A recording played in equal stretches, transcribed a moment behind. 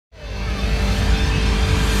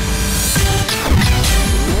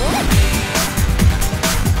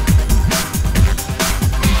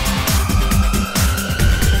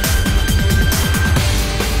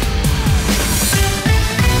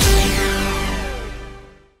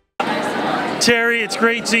Terry, it's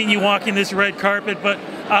great seeing you walking this red carpet, but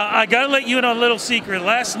I got to let you in on a little secret.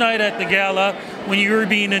 Last night at the gala, when you were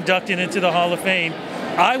being inducted into the Hall of Fame,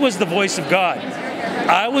 I was the voice of God.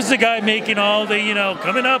 I was the guy making all the,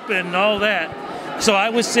 coming up and all that. So I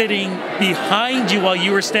was sitting behind you while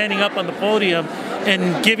you were standing up on the podium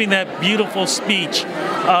and giving that beautiful speech.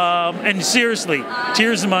 And seriously,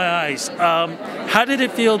 tears in my eyes. How did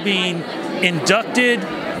it feel being inducted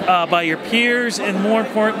by your peers, and more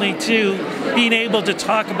importantly too, being able to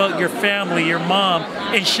talk about your family, your mom,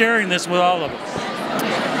 and sharing this with all of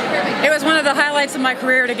us? It was one of the highlights of my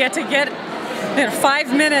career to get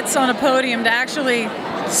 5 minutes on a podium to actually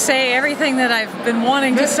say everything that I've been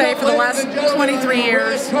wanting to say for the last 23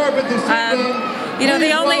 years. The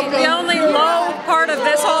only low part of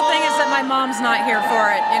this whole thing is that my mom's not here for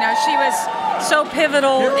it. She was so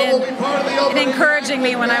pivotal in encouraging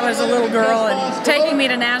me when I was a little girl and taking me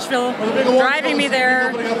to Nashville, driving me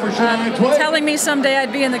there, telling me someday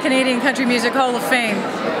I'd be in the Canadian Country Music Hall of Fame.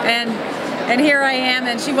 And here I am,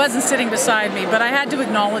 and she wasn't sitting beside me, but I had to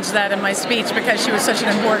acknowledge that in my speech because she was such an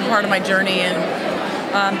important part of my journey, and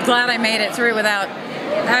I'm glad I made it through without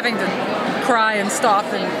having to cry and stop,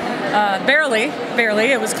 and barely,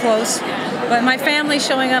 it was close. But my family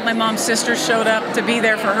showing up, my mom's sisters showed up to be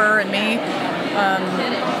there for her and me.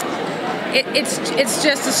 It's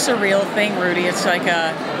just a surreal thing, Rudy. It's like,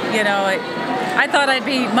 I thought I'd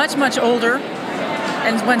be much older,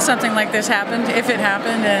 and when something like this happened, if it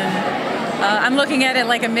happened, and I'm looking at it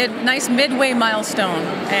like a nice midway milestone,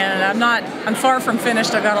 and I'm far from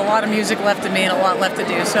finished. I've got a lot of music left in me and a lot left to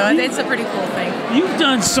do, so it's a pretty cool thing. You've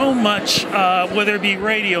done so much, whether it be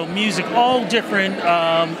radio, music, all different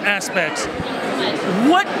aspects.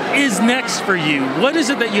 What is next for you? What is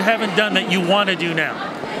it that you haven't done that you want to do now?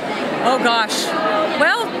 Oh gosh,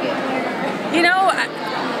 well,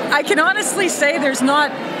 I can honestly say there's not.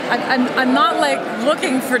 I'm not like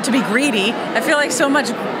looking to be greedy. I feel like so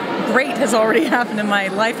much great has already happened in my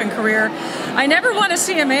life and career. I never won a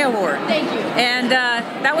CCMA award. Thank you. And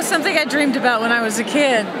that was something I dreamed about when I was a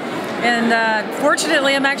kid. And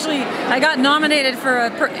fortunately, I got nominated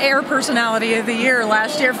for Air Personality of the Year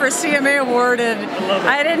last year for a CCMA award, and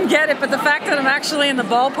I didn't get it. But the fact that I'm actually in the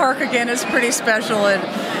ballpark again is pretty special, and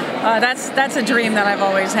that's a dream that I've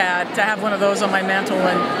always had, to have one of those on my mantle.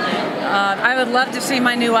 And I would love to see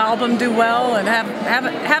my new album do well, and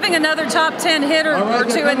having another top 10 hit or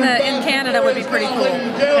two in Canada would be pretty cool.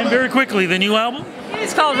 And very quickly, the new album?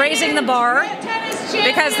 It's called Raising the Bar,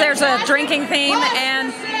 because there's a drinking theme,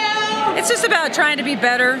 and it's just about trying to be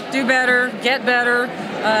better, do better, get better,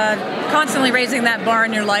 constantly raising that bar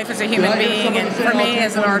in your life as a human being, and for me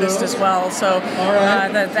as an artist as well. So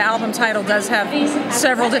the album title does have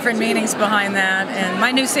several different meanings behind that, and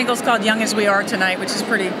my new single's called Young As We Are Tonight, which is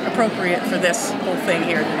pretty appropriate for this whole thing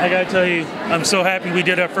here. I gotta tell you, I'm so happy we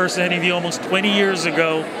did our first interview almost 20 years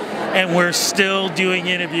ago, and we're still doing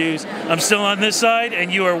interviews. I'm still on this side,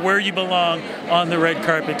 and you are where you belong on the red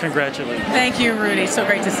carpet. Congratulations. Thank you, Rudy. So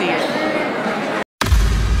great to see you.